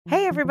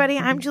Hey everybody,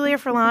 I'm Julia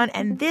Furlan,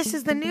 and this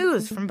is the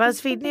news from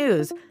BuzzFeed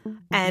News.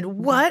 And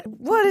what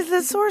is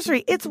this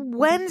sorcery? It's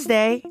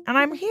Wednesday, and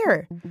I'm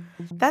here.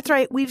 That's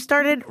right, we've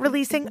started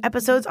releasing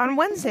episodes on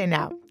Wednesday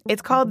now.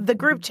 It's called The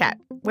Group Chat,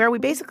 where we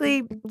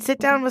basically sit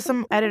down with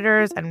some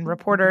editors and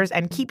reporters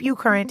and keep you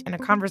current in a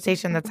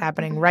conversation that's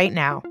happening right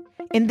now.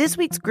 In this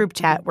week's group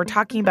chat, we're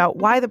talking about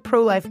why the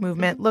pro-life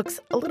movement looks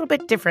a little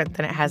bit different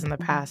than it has in the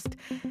past.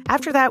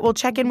 After that, we'll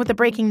check in with the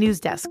breaking news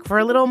desk for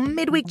a little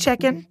midweek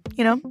check-in,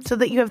 so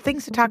that you have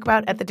things to talk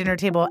about at the dinner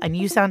table and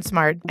you sound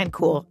smart and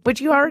cool,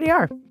 which you already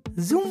are.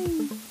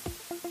 Zoom!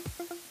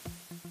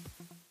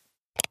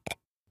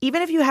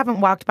 Even if you haven't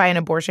walked by an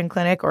abortion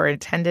clinic or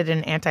attended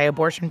an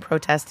anti-abortion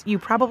protest, you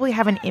probably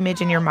have an image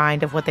in your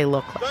mind of what they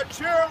look like. The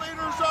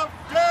cheerleaders of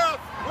death!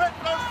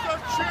 Witness the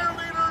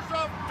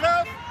cheerleaders of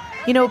death!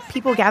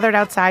 People gathered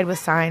outside with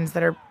signs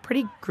that are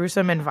pretty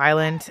gruesome and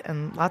violent,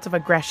 and lots of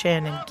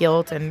aggression and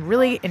guilt and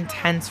really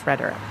intense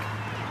rhetoric.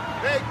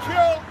 They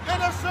kill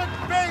innocent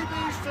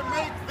babies to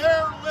make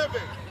their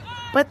living.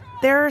 But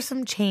there are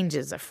some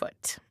changes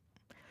afoot.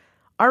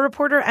 Our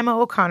reporter Emma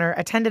O'Connor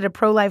attended a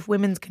pro-life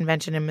women's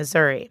convention in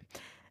Missouri.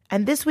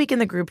 And this week in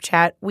the group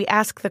chat, we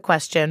ask the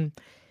question,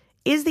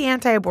 is the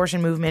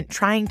anti-abortion movement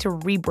trying to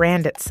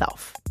rebrand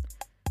itself?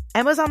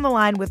 Emma's on the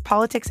line with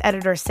politics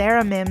editor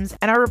Sarah Mims,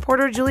 and our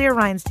reporter Julia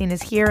Reinstein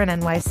is here in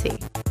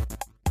NYC.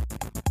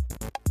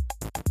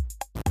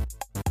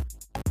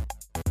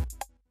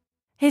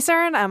 Hey,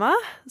 Sarah and Emma.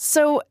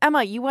 So,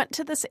 Emma, you went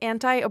to this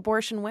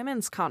anti-abortion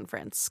women's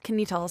conference. Can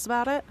you tell us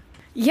about it?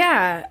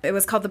 Yeah, it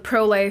was called the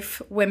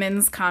Pro-Life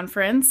Women's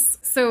Conference.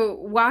 So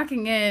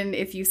walking in,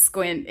 if you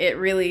squint,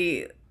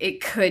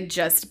 it could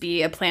just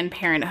be a Planned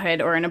Parenthood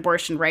or an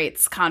abortion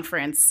rights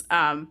conference,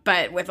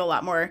 but with a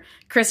lot more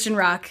Christian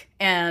rock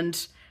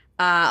and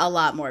a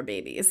lot more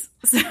babies.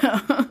 So,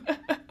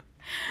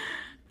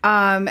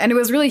 and it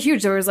was really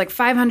huge. There was like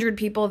 500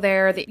 people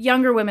there. The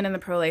younger women in the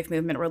pro-life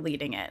movement were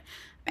leading it.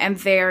 And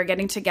they're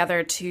getting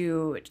together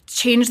to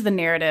change the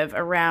narrative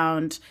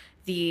around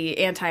the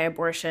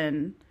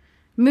anti-abortion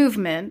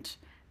movement,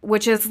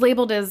 which is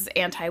labeled as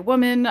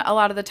anti-woman a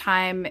lot of the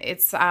time.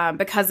 It's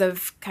because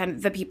of kind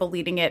of the people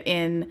leading it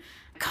in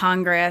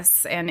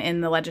Congress and in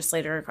the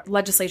legislature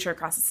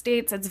across the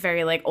states. It's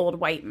very like old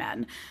white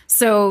men.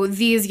 So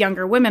these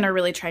younger women are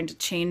really trying to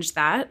change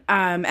that,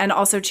 and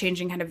also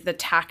changing kind of the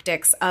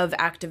tactics of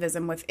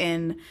activism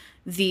within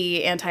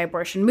the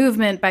anti-abortion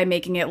movement by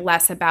making it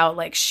less about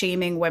like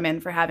shaming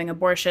women for having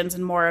abortions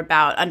and more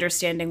about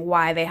understanding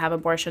why they have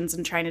abortions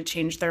and trying to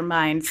change their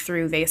mind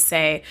through, they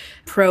say,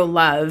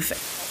 pro-love.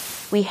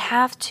 We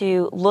have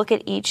to look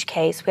at each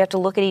case, we have to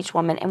look at each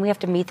woman, and we have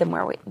to meet them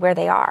where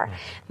they are.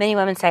 Many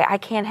women say, I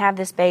can't have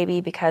this baby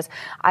because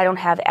I don't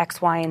have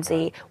X, Y, and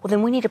Z. Well,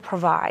 then we need to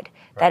provide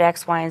that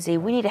X, Y, and Z.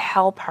 We need to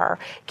help her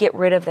get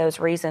rid of those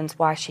reasons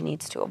why she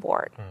needs to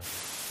abort.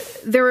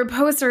 There were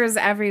posters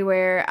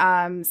everywhere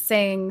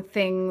saying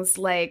things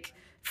like,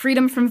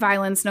 freedom from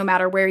violence no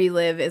matter where you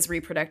live is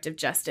reproductive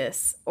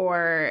justice.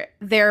 Or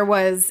there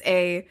was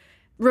a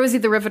Rosie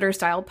the Riveter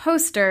style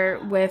poster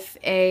with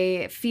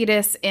a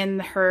fetus in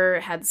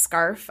her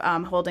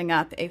headscarf holding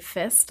up a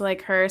fist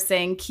like her,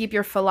 saying, keep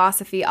your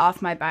philosophy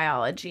off my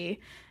biology.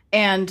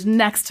 And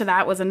next to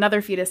that was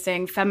another fetus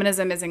saying,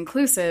 feminism is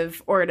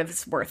inclusive or it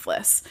is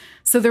worthless.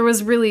 So there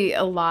was really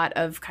a lot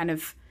of kind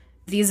of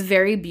these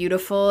very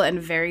beautiful and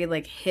very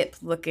like hip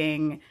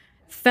looking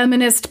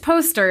feminist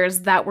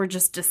posters that were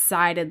just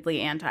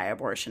decidedly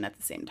anti-abortion at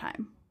the same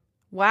time.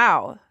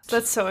 Wow.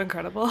 That's so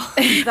incredible.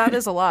 That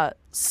is a lot.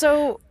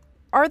 So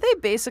are they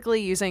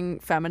basically using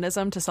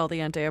feminism to sell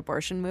the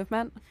anti-abortion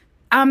movement?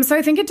 So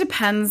I think it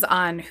depends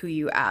on who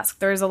you ask.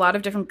 There's a lot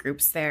of different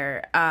groups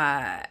there.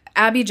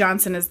 Abby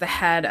Johnson is the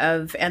head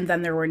of And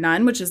Then There Were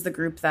None, which is the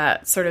group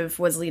that sort of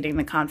was leading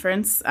the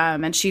conference,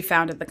 and she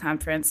founded the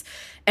conference.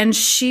 And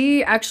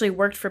she actually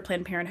worked for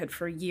Planned Parenthood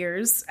for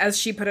years. As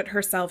she put it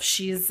herself,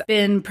 she's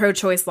been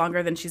pro-choice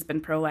longer than she's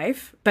been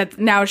pro-life. But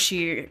now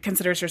she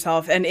considers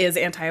herself and is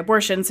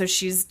anti-abortion, so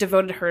she's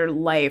devoted her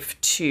life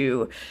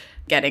to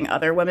getting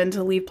other women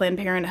to leave Planned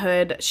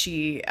Parenthood.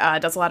 She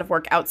does a lot of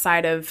work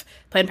outside of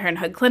Planned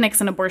Parenthood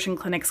clinics and abortion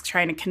clinics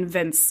trying to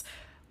convince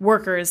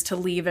workers to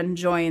leave and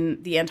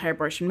join the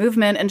anti-abortion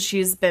movement, and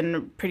she's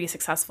been pretty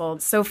successful.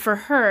 So for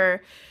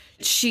her,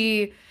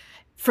 she,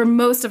 for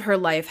most of her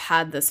life,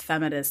 had this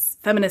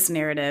feminist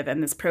narrative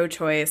and this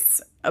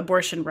pro-choice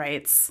abortion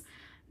rights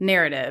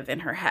narrative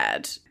in her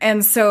head.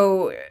 And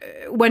so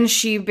when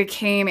she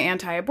became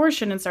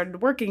anti-abortion and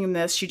started working in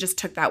this, she just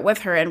took that with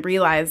her and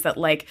realized that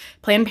like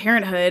Planned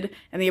Parenthood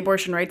and the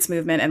abortion rights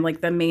movement and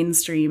like the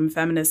mainstream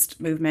feminist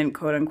movement,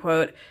 quote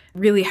unquote,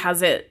 really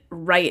has it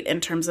right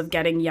in terms of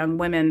getting young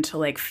women to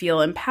like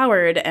feel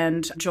empowered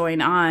and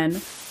join on.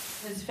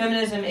 Because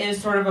feminism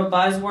is sort of a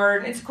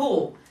buzzword. It's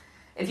cool.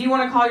 If you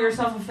want to call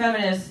yourself a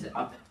feminist,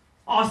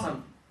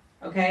 awesome,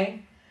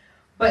 okay?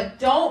 But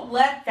don't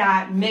let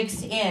that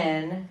mix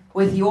in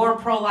with your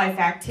pro-life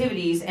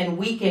activities and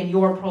weaken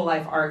your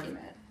pro-life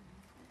argument.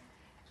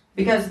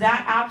 Because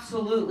that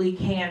absolutely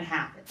can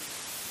happen.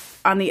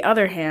 On the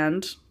other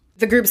hand,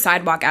 the group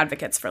Sidewalk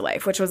Advocates for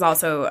Life, which was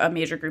also a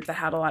major group that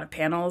had a lot of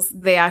panels.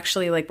 They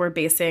actually were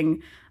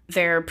basing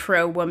their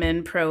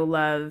pro-woman,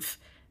 pro-love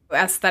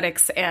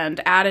aesthetics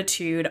and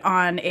attitude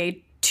on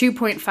a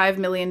 $2.5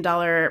 million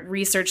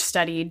research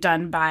study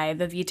done by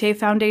the Vitae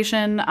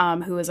Foundation,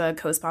 who was a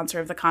co-sponsor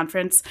of the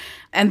conference.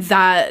 And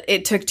that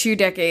it took 2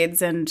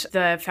 decades, and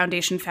the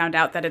foundation found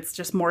out that it's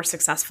just more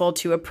successful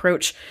to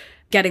approach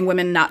getting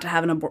women not to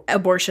have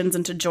abortions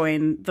and to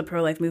join the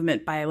pro-life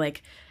movement by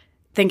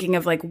thinking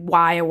of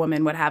why a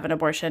woman would have an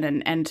abortion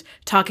and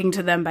talking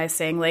to them by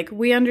saying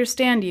we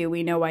understand you,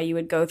 we know why you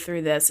would go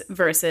through this,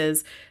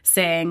 versus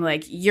saying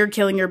you're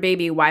killing your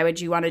baby, why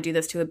would you want to do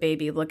this to a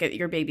baby, look at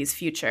your baby's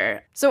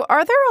future. So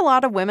are there a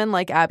lot of women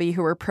like Abby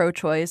who are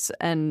pro-choice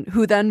and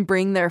who then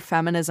bring their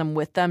feminism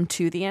with them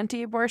to the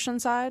anti-abortion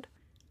side?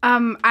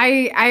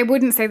 I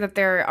wouldn't say that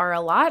there are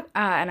a lot,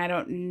 and I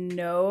don't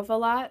know of a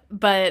lot,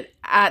 but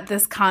at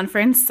this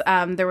conference,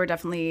 there were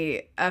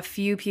definitely a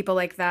few people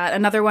like that.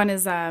 Another one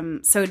is,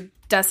 so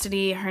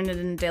Destiny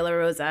Herndon de la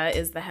Rosa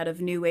is the head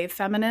of New Wave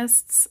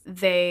Feminists.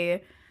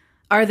 They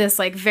are this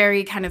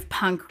very kind of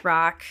punk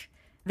rock.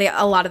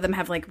 A lot of them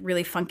have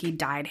really funky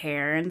dyed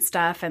hair and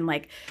stuff,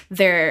 and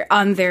they're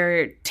on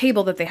their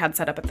table that they had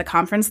set up at the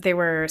conference, they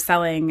were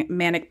selling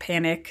Manic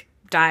Panic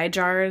dye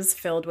jars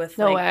filled with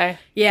no way.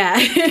 Yeah.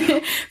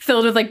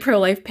 Filled with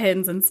pro-life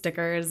pins and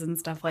stickers and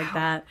stuff like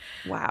that.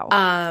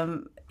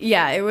 Wow.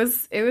 Yeah, it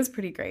was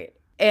pretty great.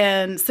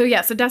 And so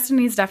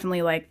Destiny's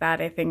definitely like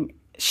that. I think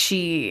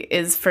she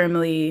is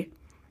firmly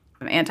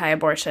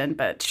anti-abortion,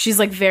 but she's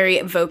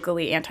very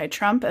vocally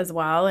anti-Trump as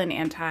well, and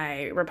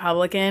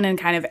anti-Republican, and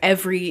kind of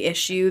every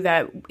issue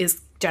that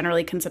is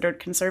generally considered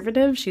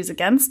conservative she's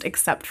against,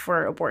 except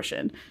for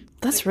abortion.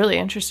 That's really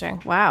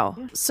interesting. Wow.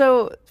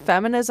 So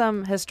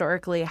feminism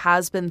historically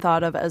has been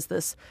thought of as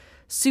this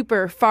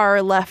super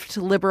far left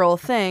liberal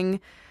thing,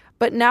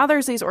 but now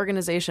there's these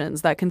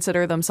organizations that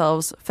consider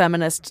themselves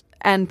feminist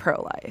and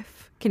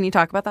pro-life. Can you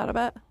talk about that a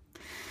bit?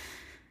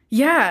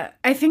 Yeah,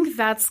 I think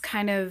that's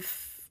kind of...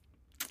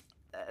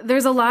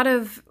 There's a lot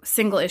of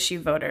single-issue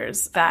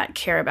voters that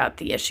care about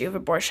the issue of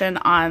abortion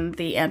on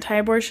the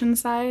anti-abortion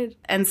side.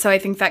 And so I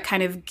think that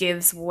kind of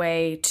gives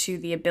way to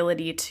the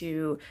ability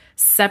to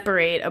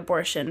separate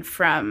abortion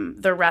from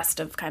the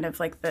rest of kind of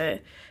the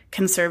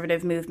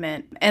conservative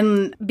movement.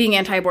 And being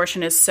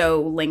anti-abortion is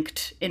so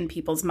linked in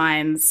people's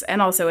minds,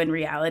 and also in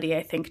reality,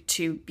 I think,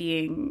 to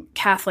being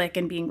Catholic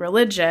and being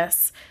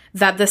religious,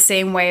 that the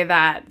same way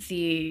that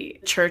the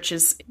church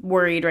is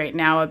worried right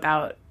now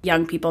about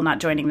young people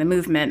not joining the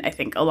movement, I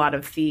think a lot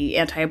of the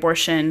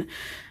anti-abortion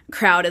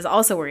crowd is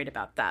also worried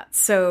about that.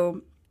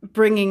 So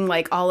bringing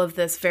all of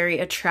this very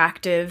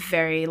attractive,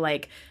 very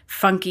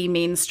funky,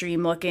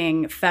 mainstream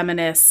looking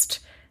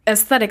feminist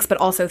aesthetics, but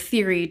also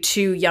theory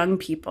to young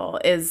people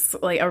is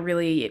a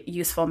really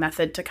useful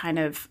method to kind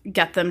of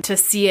get them to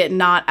see it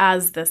not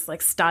as this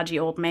stodgy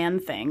old man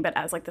thing, but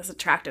as this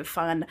attractive,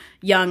 fun,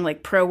 young,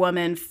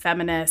 pro-woman,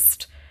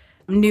 feminist,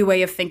 new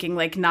way of thinking,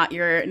 not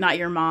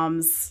your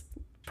mom's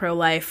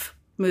pro-life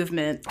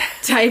movement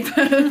type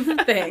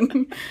of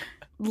thing.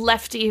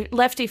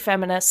 Lefty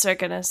feminists are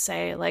going to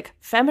say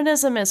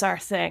feminism is our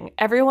thing.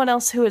 Everyone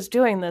else who is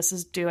doing this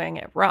is doing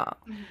it wrong.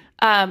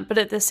 But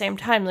at the same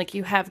time,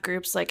 you have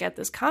groups at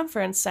this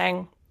conference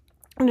saying,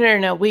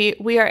 no,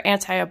 we are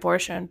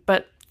anti-abortion,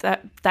 but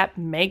that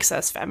makes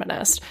us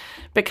feminist,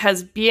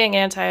 because being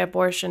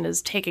anti-abortion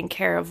is taking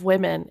care of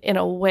women in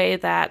a way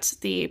that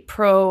the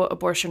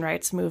pro-abortion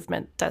rights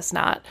movement does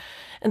not.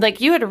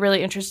 And you had a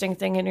really interesting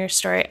thing in your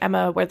story,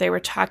 Emma, where they were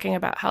talking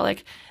about how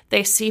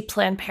they see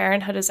Planned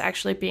Parenthood as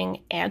actually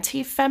being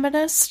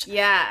anti-feminist.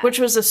 Yeah. Which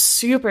was a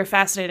super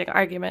fascinating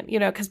argument,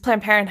 because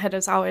Planned Parenthood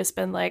has always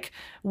been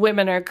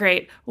women are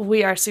great.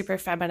 We are super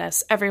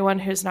feminists. Everyone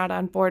who's not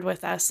on board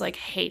with us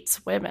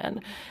hates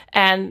women.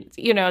 And,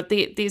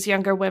 these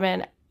younger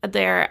women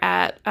there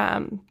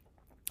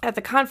at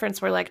the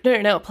conference were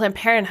no, Planned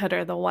Parenthood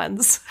are the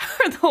ones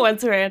who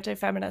are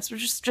anti-feminist,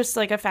 which is just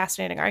a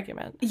fascinating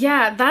argument.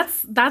 Yeah,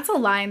 that's a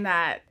line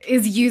that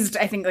is used,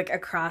 I think,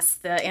 across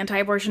the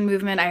anti-abortion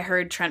movement. I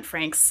heard Trent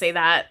Franks say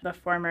that, the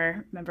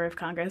former member of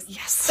Congress.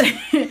 Yes.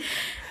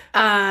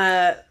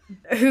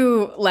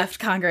 Who left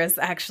Congress,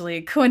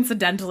 actually,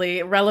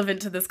 coincidentally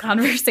relevant to this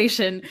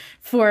conversation,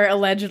 for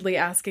allegedly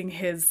asking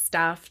his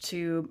staff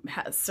to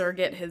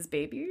surrogate his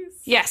babies.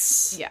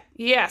 Yes. Yeah.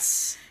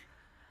 Yes.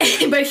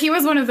 But he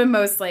was one of the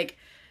most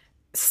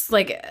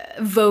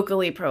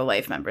vocally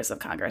pro-life members of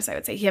Congress, I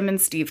would say. Him and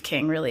Steve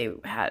King really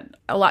had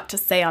a lot to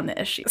say on the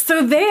issue.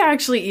 So they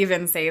actually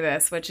even say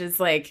this, which is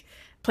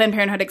Planned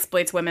Parenthood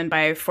exploits women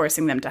by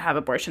forcing them to have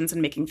abortions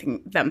and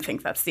making them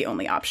think that's the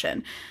only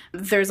option.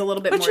 There's a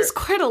little bit more... Which is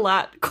quite a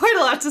lot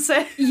to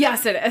say.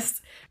 Yes, it is.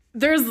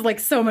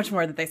 There's so much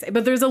more that they say,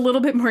 but there's a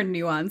little bit more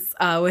nuance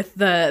with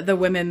the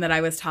women that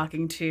I was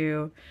talking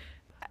to.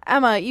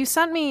 Emma, you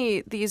sent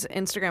me these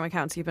Instagram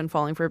accounts you've been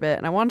following for a bit,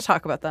 and I want to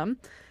talk about them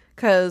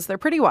because they're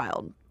pretty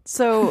wild.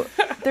 So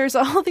there's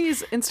all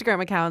these Instagram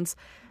accounts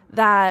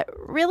that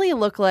really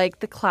look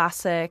like the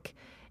classic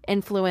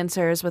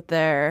influencers with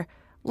their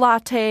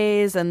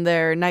lattes and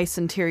their nice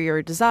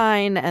interior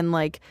design, and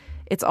like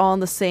it's all in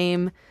the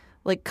same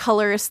like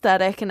color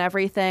aesthetic and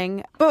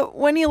everything. But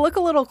when you look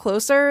a little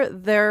closer,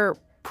 they're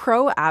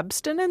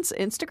pro-abstinence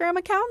Instagram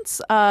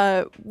accounts,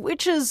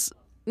 which is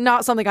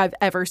not something I've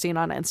ever seen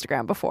on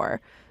Instagram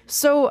before.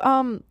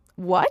 So,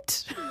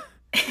 what?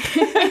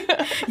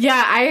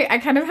 Yeah, I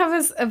kind of have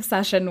this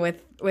obsession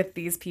with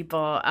these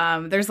people.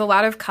 There's a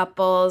lot of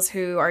couples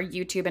who are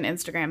YouTube and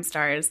Instagram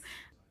stars.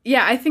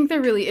 Yeah, I think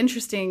they're really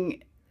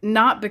interesting,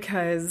 not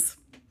because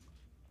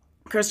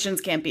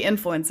Christians can't be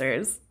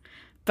influencers,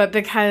 but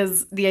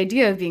because the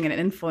idea of being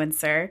an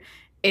influencer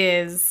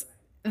is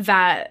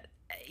that,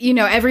 you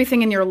know,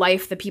 everything in your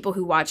life, the people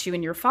who watch you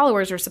and your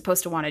followers are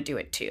supposed to want to do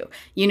it too.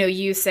 You know,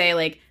 you say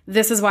like,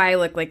 this is why I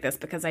look like this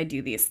because I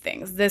do these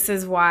things. This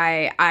is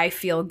why I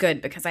feel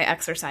good because I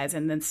exercise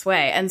in this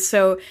way. And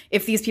so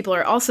if these people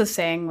are also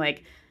saying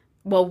like,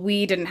 well,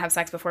 we didn't have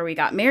sex before we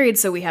got married,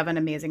 so we have an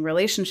amazing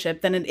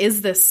relationship, then it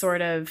is this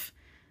sort of,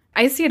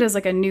 I see it as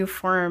like a new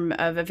form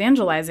of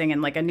evangelizing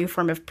and like a new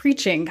form of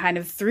preaching kind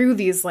of through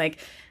these like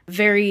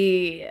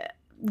very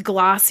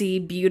glossy,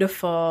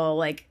 beautiful,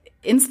 like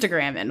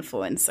Instagram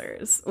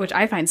influencers, which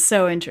I find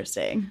so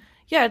interesting.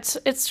 Yeah,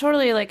 it's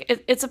totally like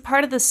it's a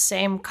part of the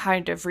same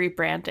kind of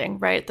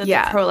rebranding, right? That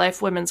the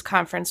Pro-Life Women's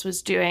Conference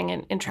was doing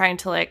in trying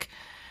to like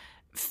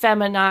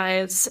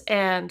feminize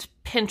and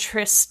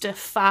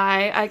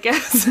Pinterestify, I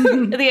guess,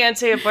 the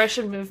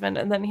anti-abortion movement.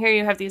 And then here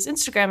you have these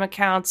Instagram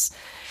accounts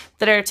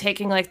that are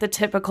taking like the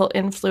typical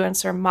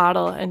influencer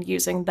model and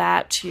using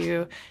that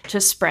to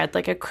spread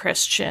like a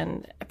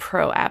Christian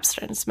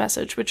pro-abstinence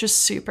message, which is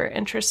super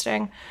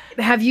interesting.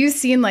 Have you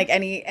seen like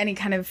any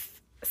kind of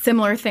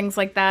similar things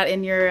like that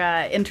in your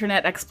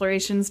internet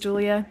explorations,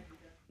 Julia?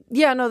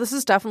 Yeah, no, this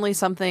is definitely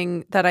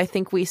something that I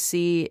think we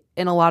see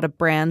in a lot of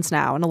brands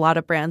now, and a lot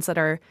of brands that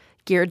are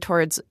geared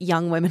towards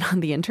young women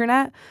on the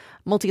internet,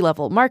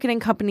 multi-level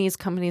marketing companies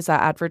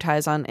that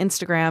advertise on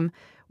Instagram,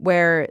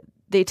 where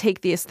they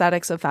take the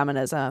aesthetics of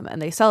feminism and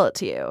they sell it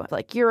to you.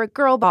 Like, you're a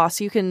girl boss,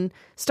 you can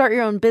start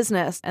your own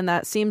business. And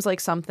that seems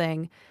like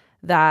something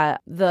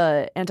that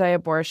the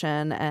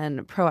anti-abortion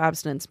and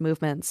pro-abstinence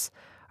movements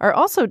are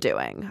also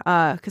doing,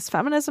 because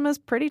feminism is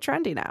pretty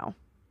trendy now.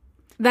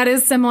 That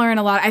is similar in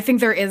a lot. I think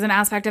there is an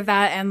aspect of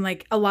that. And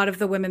like a lot of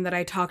the women that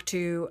I talk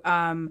to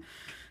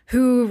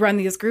who run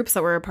these groups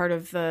that were a part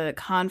of the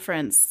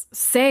conference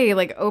say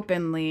like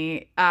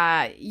openly,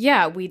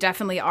 yeah, we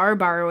definitely are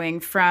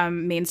borrowing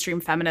from mainstream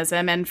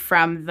feminism and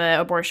from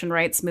the abortion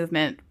rights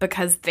movement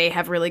because they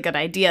have really good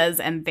ideas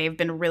and they've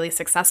been really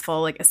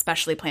successful, like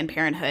especially Planned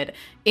Parenthood,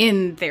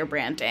 in their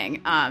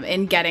branding,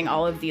 in getting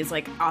all of these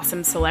like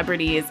awesome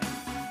celebrities.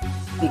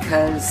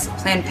 Because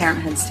Planned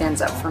Parenthood stands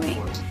up for me.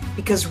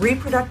 Because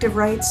reproductive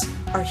rights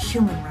are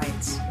human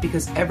rights.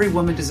 Because every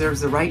woman deserves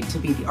the right to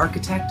be the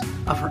architect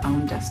of her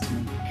own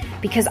destiny.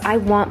 Because I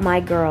want my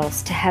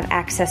girls to have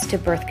access to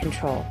birth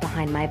control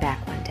behind my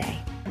back one day.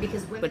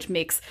 Which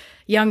makes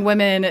young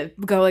women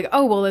go like,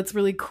 oh, well, it's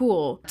really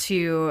cool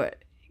to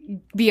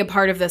be a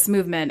part of this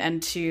movement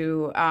and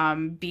to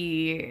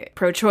be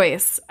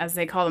pro-choice, as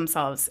they call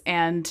themselves.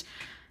 And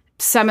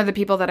some of the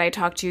people that I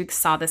talked to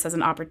saw this as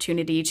an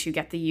opportunity to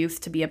get the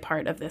youth to be a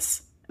part of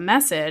this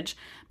message.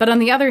 But on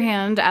the other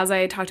hand, as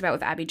I talked about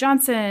with Abby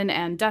Johnson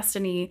and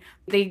Destiny,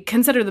 they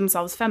consider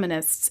themselves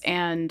feminists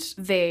and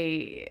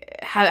they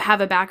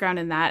have a background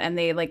in that, and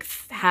they like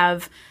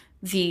have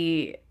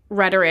the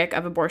rhetoric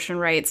of abortion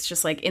rights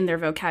just like in their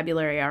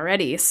vocabulary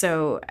already.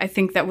 So I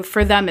think that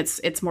for them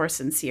it's more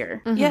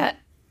sincere. Mm-hmm. Yeah.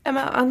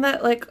 Emma, on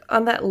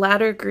that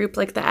latter group,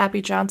 like the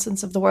Abby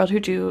Johnsons of the world who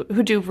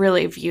do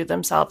really view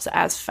themselves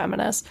as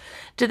feminists,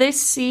 do they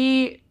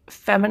see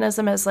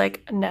feminism as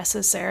like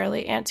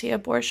necessarily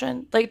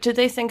anti-abortion? Like, do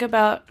they think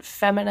about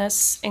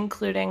feminists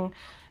including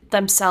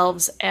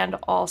themselves and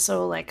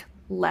also like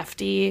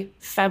lefty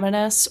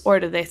feminists,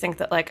 or do they think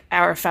that like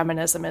our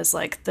feminism is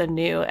like the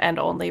new and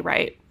only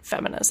right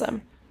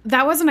feminism?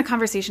 That wasn't a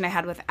conversation I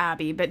had with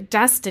Abby, but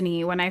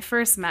Destiny, when I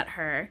first met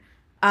her,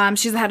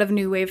 she's the head of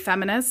New Wave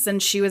Feminists,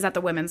 and she was at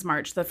the Women's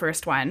March, the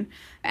first one.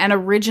 And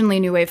originally,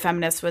 New Wave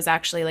Feminists was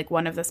actually like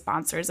one of the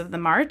sponsors of the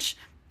march.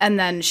 And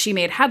then she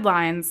made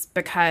headlines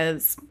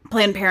because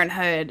Planned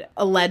Parenthood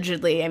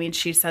allegedly, I mean,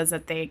 she says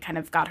that they kind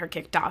of got her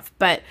kicked off,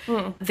 but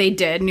they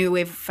did. New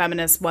Wave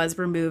Feminists was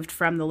removed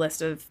from the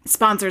list of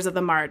sponsors of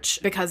the march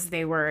because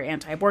they were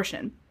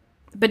anti-abortion.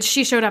 But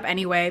she showed up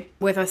anyway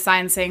with a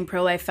sign saying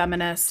pro-life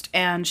feminist,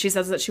 and she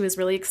says that she was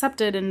really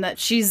accepted and that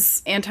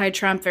she's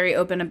anti-Trump, very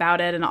open about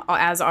it, and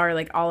as are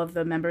like all of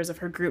the members of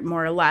her group,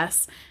 more or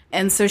less.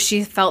 And so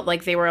she felt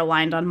like they were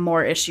aligned on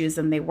more issues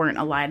than they weren't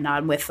aligned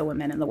on with the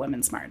women in the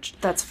Women's March.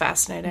 That's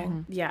fascinating.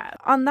 Mm-hmm. Yeah.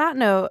 On that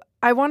note,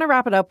 I want to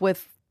wrap it up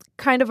with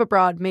kind of a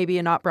broad, maybe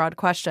a not broad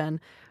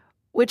question,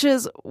 which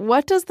is,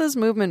 what does this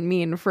movement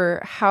mean for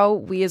how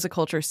we as a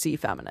culture see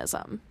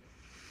feminism?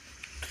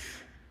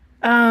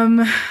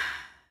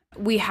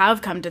 We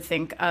have come to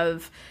think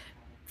of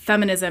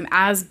feminism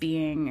as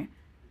being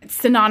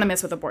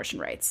synonymous with abortion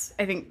rights.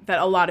 I think that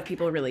a lot of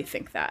people really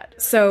think that.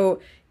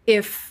 So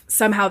if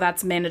somehow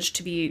that's managed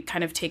to be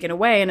kind of taken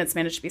away and it's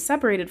managed to be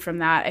separated from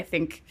that, I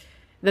think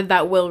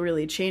that will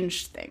really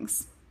change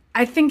things.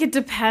 I think it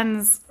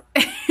depends.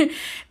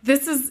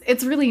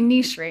 It's really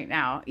niche right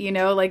now,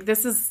 like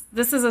this is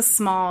a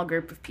small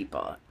group of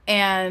people,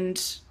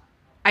 and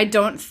I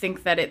don't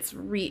think that it's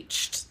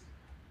reached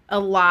a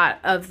lot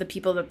of the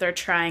people that they're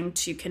trying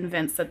to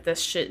convince that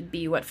this should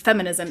be what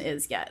feminism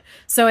is yet.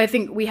 So I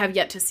think we have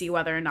yet to see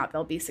whether or not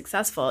they'll be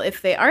successful.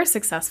 If they are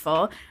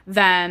successful,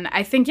 then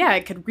I think,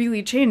 it could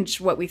really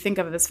change what we think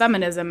of as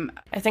feminism.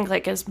 I think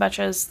like as much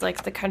as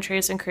like the country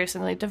is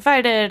increasingly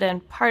divided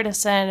and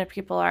partisan and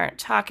people aren't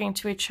talking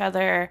to each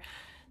other,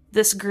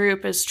 this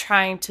group is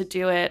trying to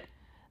do it.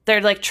 They're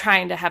like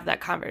trying to have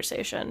that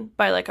conversation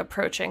by like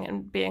approaching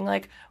and being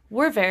like,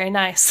 we're very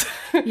nice.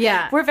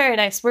 Yeah. We're very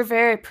nice. We're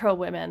very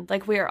pro-women.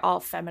 Like, we are all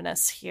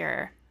feminists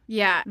here.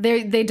 Yeah,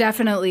 they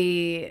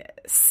definitely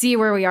see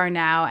where we are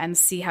now and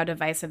see how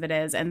divisive it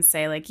is and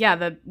say, like,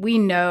 we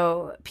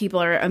know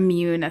people are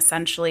immune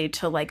essentially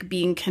to like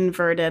being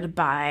converted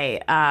by,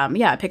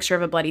 a picture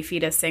of a bloody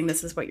fetus saying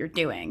this is what you're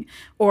doing,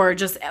 or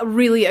just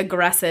really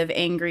aggressive,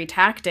 angry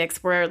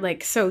tactics. We're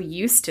like so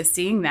used to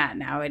seeing that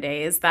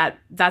nowadays that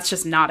that's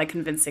just not a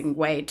convincing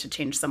way to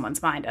change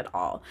someone's mind at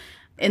all.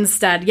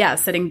 Instead,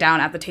 sitting down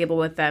at the table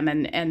with them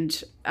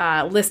and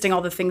listing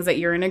all the things that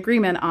you're in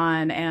agreement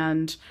on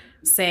and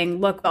saying,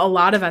 look, a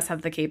lot of us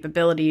have the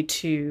capability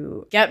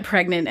to get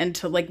pregnant and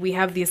to like, we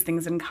have these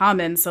things in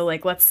common. So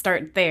like, let's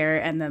start there.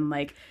 And then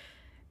like,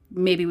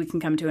 maybe we can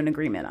come to an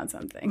agreement on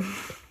something.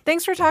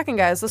 Thanks for talking,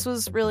 guys. This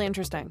was really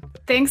interesting.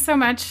 Thanks so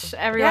much,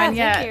 everyone.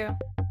 Yeah, thank you.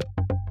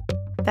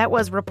 That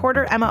was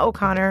reporter Emma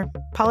O'Connor,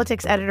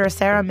 politics editor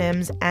Sarah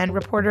Mims, and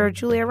reporter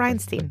Julia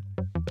Reinstein.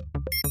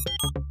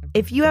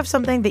 If you have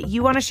something that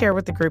you want to share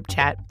with the group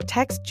chat,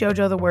 text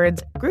JoJo the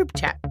words group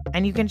chat,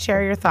 and you can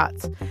share your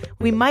thoughts.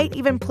 We might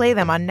even play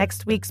them on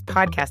next week's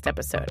podcast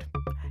episode.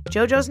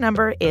 JoJo's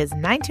number is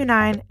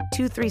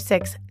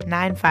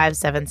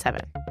 929-236-9577.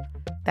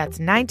 That's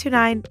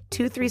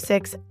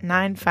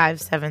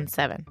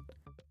 929-236-9577.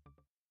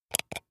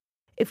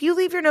 If you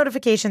leave your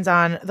notifications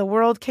on, the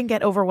world can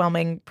get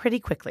overwhelming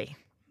pretty quickly.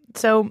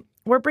 So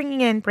we're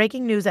bringing in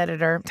breaking news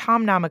editor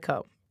Tom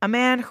Namiko, a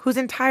man whose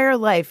entire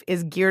life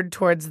is geared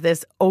towards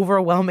this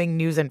overwhelming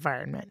news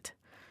environment.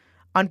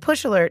 On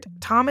Push Alert,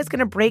 Tom is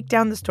going to break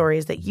down the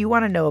stories that you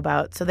want to know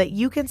about so that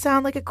you can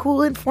sound like a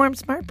cool, informed,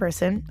 smart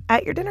person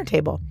at your dinner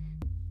table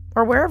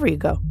or wherever you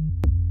go.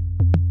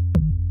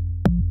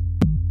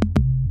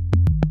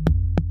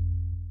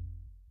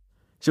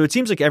 So it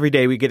seems like every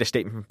day we get a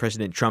statement from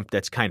President Trump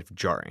that's kind of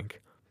jarring.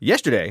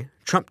 Yesterday,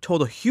 Trump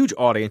told a huge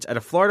audience at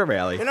a Florida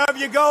rally, if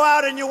you go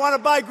out and you want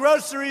to buy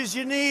groceries,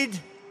 you need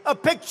a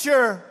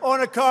picture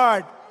on a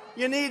card.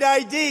 You need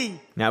ID.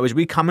 Now, as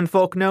we common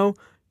folk know,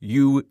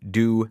 you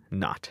do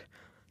not.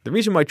 The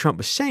reason why Trump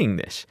was saying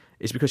this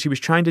is because he was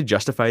trying to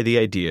justify the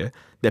idea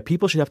that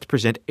people should have to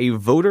present a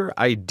voter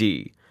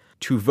ID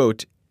to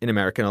vote in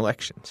American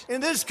elections. In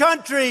this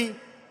country,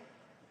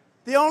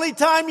 the only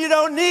time you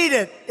don't need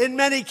it, in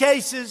many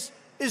cases,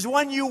 is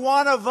when you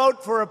want to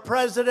vote for a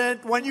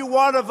president, when you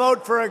want to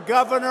vote for a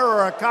governor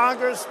or a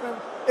congressman.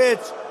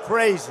 It's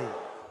crazy.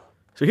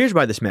 So here's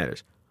why this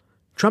matters.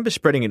 Trump is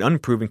spreading an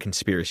unproven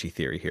conspiracy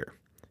theory here.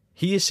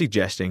 He is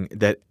suggesting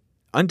that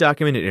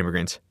undocumented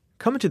immigrants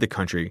come into the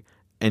country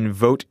and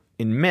vote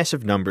in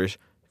massive numbers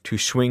to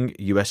swing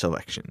U.S.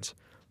 elections.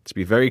 Let's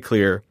be very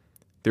clear,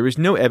 there is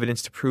no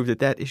evidence to prove that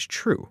that is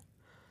true.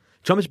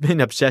 Trump has been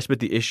obsessed with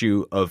the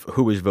issue of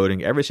who is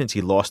voting ever since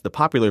he lost the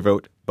popular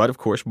vote, but of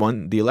course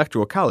won the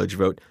Electoral College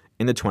vote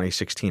in the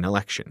 2016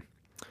 election.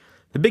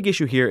 The big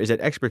issue here is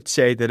that experts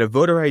say that a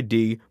voter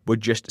ID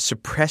would just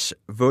suppress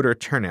voter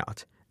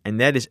turnout, and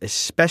that is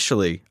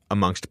especially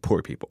amongst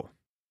poor people.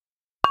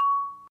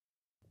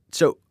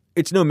 So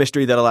it's no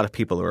mystery that a lot of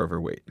people are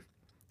overweight.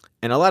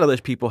 And a lot of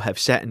those people have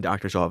sat in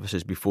doctors'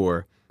 offices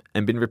before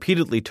and been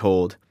repeatedly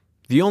told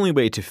the only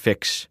way to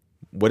fix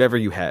whatever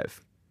you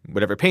have,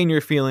 whatever pain you're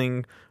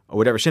feeling or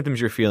whatever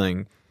symptoms you're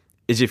feeling,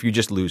 is if you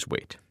just lose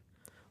weight.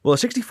 Well, a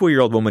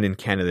 64-year-old woman in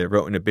Canada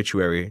wrote an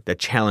obituary that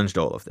challenged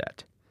all of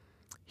that.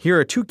 Here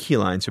are two key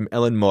lines from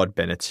Ellen Maud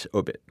Bennett's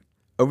obit.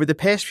 Over the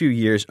past few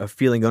years of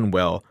feeling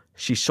unwell,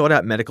 she sought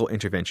out medical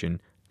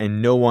intervention,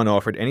 and no one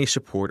offered any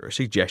support or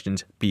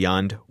suggestions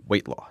beyond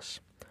weight loss.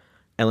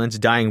 Ellen's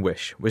dying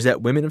wish was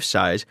that women of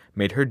size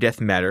made her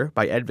death matter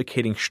by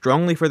advocating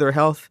strongly for their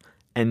health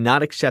and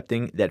not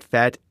accepting that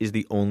fat is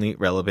the only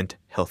relevant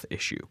health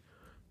issue.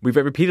 We've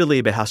read repeatedly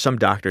about how some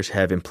doctors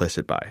have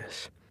implicit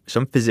bias.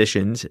 Some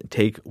physicians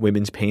take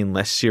women's pain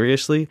less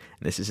seriously,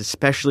 and this is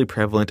especially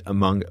prevalent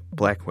among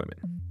Black women.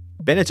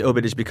 Bennett's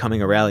obit is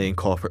becoming a rallying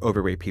call for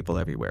overweight people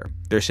everywhere.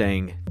 They're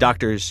saying,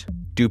 doctors,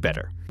 do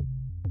better.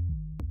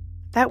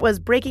 That was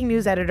breaking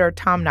news editor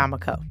Tom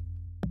Namiko.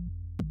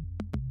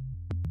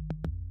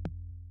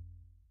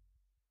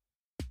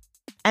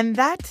 And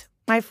that,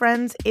 my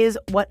friends, is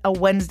what a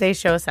Wednesday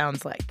show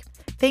sounds like.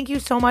 Thank you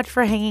so much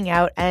for hanging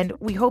out, and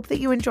we hope that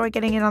you enjoy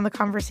getting in on the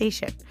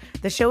conversation.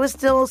 The show is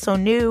still so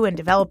new and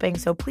developing,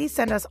 so please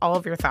send us all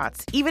of your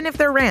thoughts, even if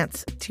they're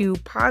rants, to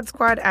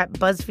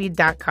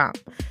podsquad@buzzfeed.com.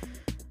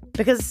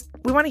 Because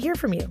we want to hear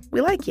from you.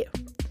 We like you.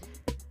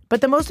 But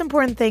the most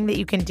important thing that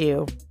you can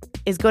do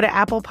is go to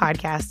Apple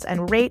Podcasts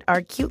and rate our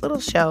cute little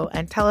show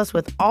and tell us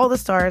with all the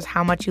stars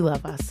how much you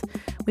love us.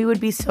 We would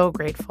be so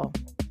grateful.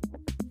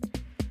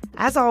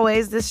 As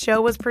always, this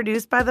show was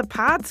produced by the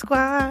Pod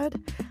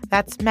Squad.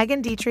 That's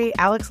Megan Dietrich,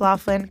 Alex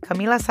Laughlin,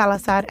 Camila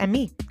Salazar, and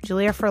me,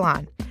 Julia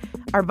Furlan.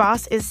 Our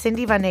boss is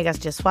Cindy Vanegas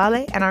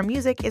Gesuale, and our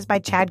music is by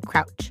Chad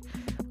Crouch.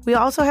 We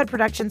also had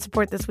production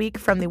support this week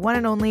from the one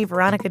and only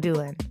Veronica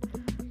Doolin.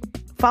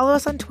 Follow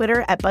us on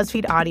Twitter at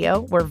BuzzFeed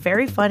Audio. We're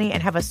very funny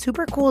and have a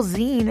super cool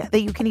zine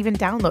that you can even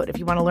download if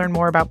you want to learn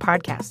more about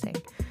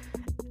podcasting.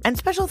 And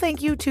special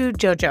thank you to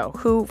JoJo,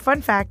 who,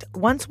 fun fact,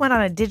 once went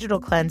on a digital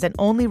cleanse and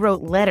only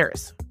wrote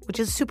letters, which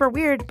is super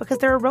weird because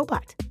they're a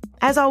robot.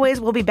 As always,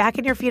 we'll be back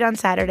in your feed on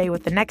Saturday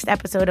with the next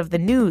episode of The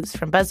News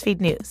from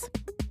BuzzFeed News.